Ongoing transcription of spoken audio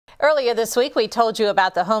Earlier this week, we told you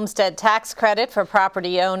about the Homestead Tax Credit for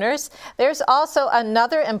property owners. There's also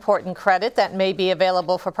another important credit that may be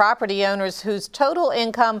available for property owners whose total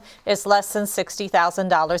income is less than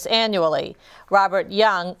 $60,000 annually. Robert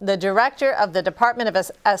Young, the director of the Department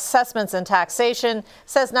of Assessments and Taxation,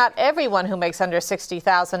 says not everyone who makes under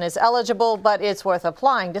 $60,000 is eligible, but it's worth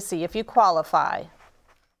applying to see if you qualify.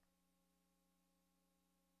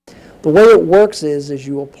 The way it works is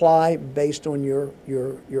you apply based on your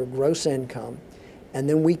gross income, and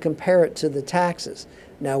then we compare it to the taxes.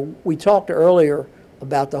 Now, we talked earlier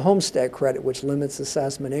about the Homestead Credit, which limits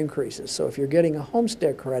assessment increases. So if you're getting a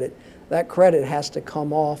Homestead Credit, that credit has to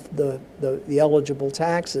come off the eligible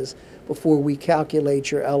taxes before we calculate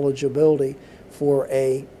your eligibility for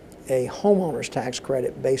a Homeowners Tax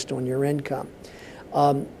Credit based on your income.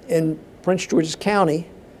 In Prince George's County,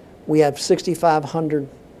 we have 6,500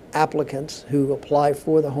 applicants who apply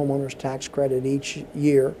for the Homeowners Tax Credit each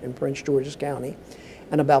year in Prince George's County,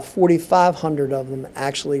 and about 4,500 of them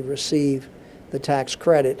actually receive the tax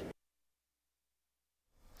credit.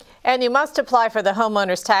 And you must apply for the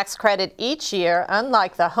Homeowners Tax Credit each year,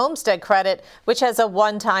 unlike the Homestead Credit, which has a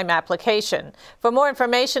one-time application. For more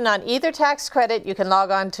information on either tax credit, you can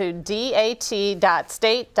log on to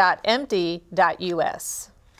dat.state.md.us.